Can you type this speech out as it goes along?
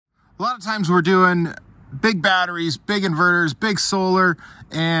A lot of times we're doing big batteries, big inverters, big solar,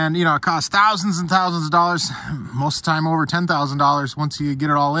 and you know, it costs thousands and thousands of dollars, most of the time over $10,000 once you get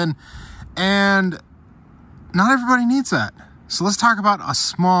it all in. And not everybody needs that. So let's talk about a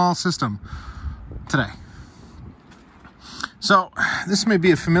small system today. So this may be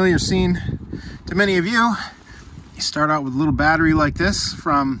a familiar scene to many of you. You start out with a little battery like this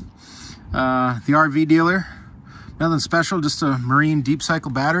from the RV dealer. Nothing special, just a marine deep cycle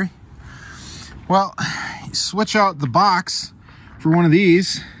battery. Well, you switch out the box for one of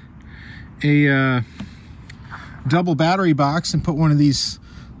these, a double battery box, and put one of these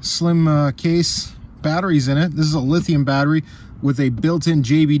slim case batteries in it. This is a lithium battery with a built-in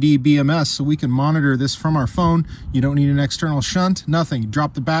JBD BMS, so we can monitor this from our phone. You don't need an external shunt, nothing. You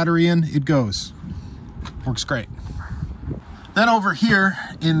drop the battery in, it goes. Works great. Then over here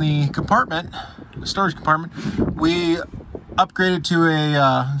in the compartment, the storage compartment, we upgraded to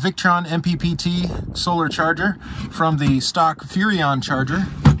a Victron MPPT solar charger from the stock Furrion charger,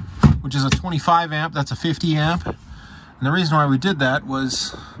 which is a 25 amp, that's a 50 amp. And the reason why we did that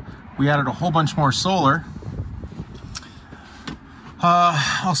was we added a whole bunch more solar.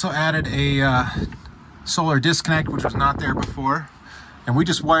 Also added a solar disconnect, which was not there before. And we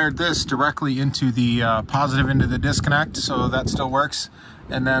just wired this directly into the positive into the disconnect, so that still works.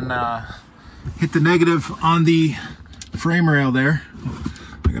 And then hit the negative on the frame rail there.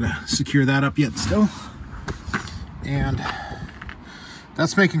 I gotta secure that up yet still. And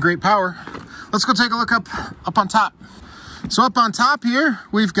that's making great power. Let's go take a look up on top. So up on top here,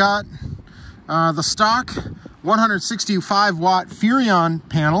 we've got the stock 165 watt Furrion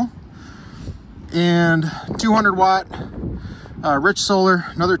panel and 200 watt rich solar,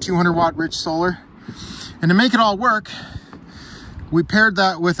 another 200 watt rich solar. And to make it all work, we paired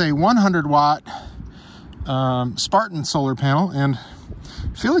that with a 100 watt Spartan solar panel, and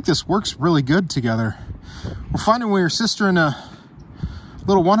I feel like this works really good together. We're finding we're sistering a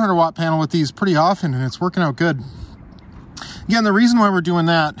little 100 watt panel with these pretty often, and it's working out good. Again, the reason why we're doing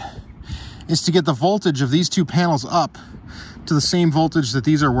that is to get the voltage of these two panels up to the same voltage that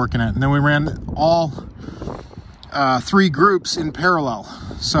these are working at. And then we ran all three groups in parallel.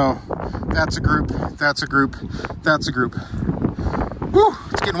 So that's a group, that's a group, that's a group. Whew,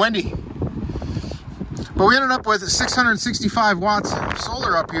 it's getting windy. But we ended up with 665 watts of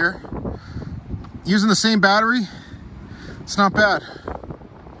solar up here using the same battery. It's not bad.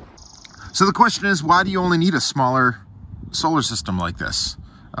 So the question is, why do you only need a smaller solar system like this?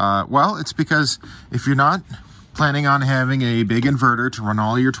 Well, it's because if you're not planning on having a big inverter to run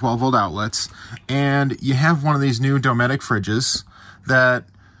all your 12 volt outlets, and you have one of these new Dometic fridges that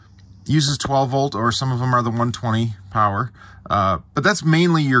uses 12 volt, or some of them are the 120 power, but that's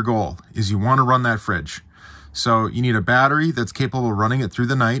mainly your goal, is you want to run that fridge. So you need a battery that's capable of running it through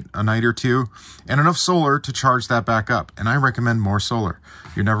the night, a night or two, and enough solar to charge that back up. And I recommend more solar.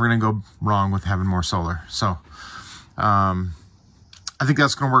 You're never going to go wrong with having more solar. So I think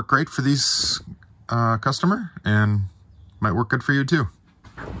that's going to work great for these customer, and might work good for you too.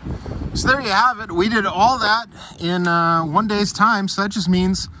 So there you have it. We did all that in 1 day's time. So that just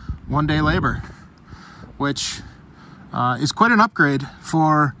means 1 day labor, which is quite an upgrade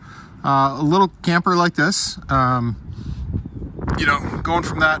for a little camper like this. You know, going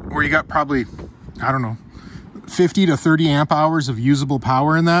from that where you got probably, I don't know, 50 to 30 amp hours of usable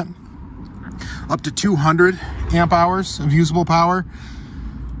power in that, up to 200 amp hours of usable power.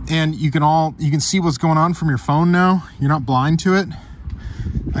 And you can see what's going on from your phone now. You're not blind to it.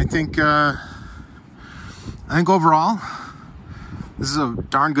 I think overall, this is a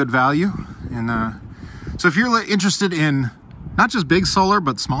darn good value. And so if you're interested in not just big solar,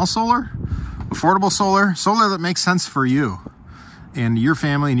 but small solar, affordable solar, solar that makes sense for you and your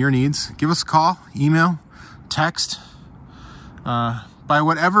family and your needs, give us a call, email, text, by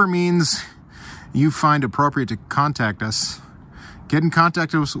whatever means you find appropriate to contact us. Get in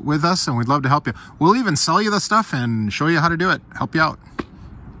contact with us, and we'd love to help you. We'll even sell you the stuff and show you how to do it, help you out.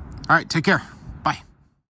 All right, take care.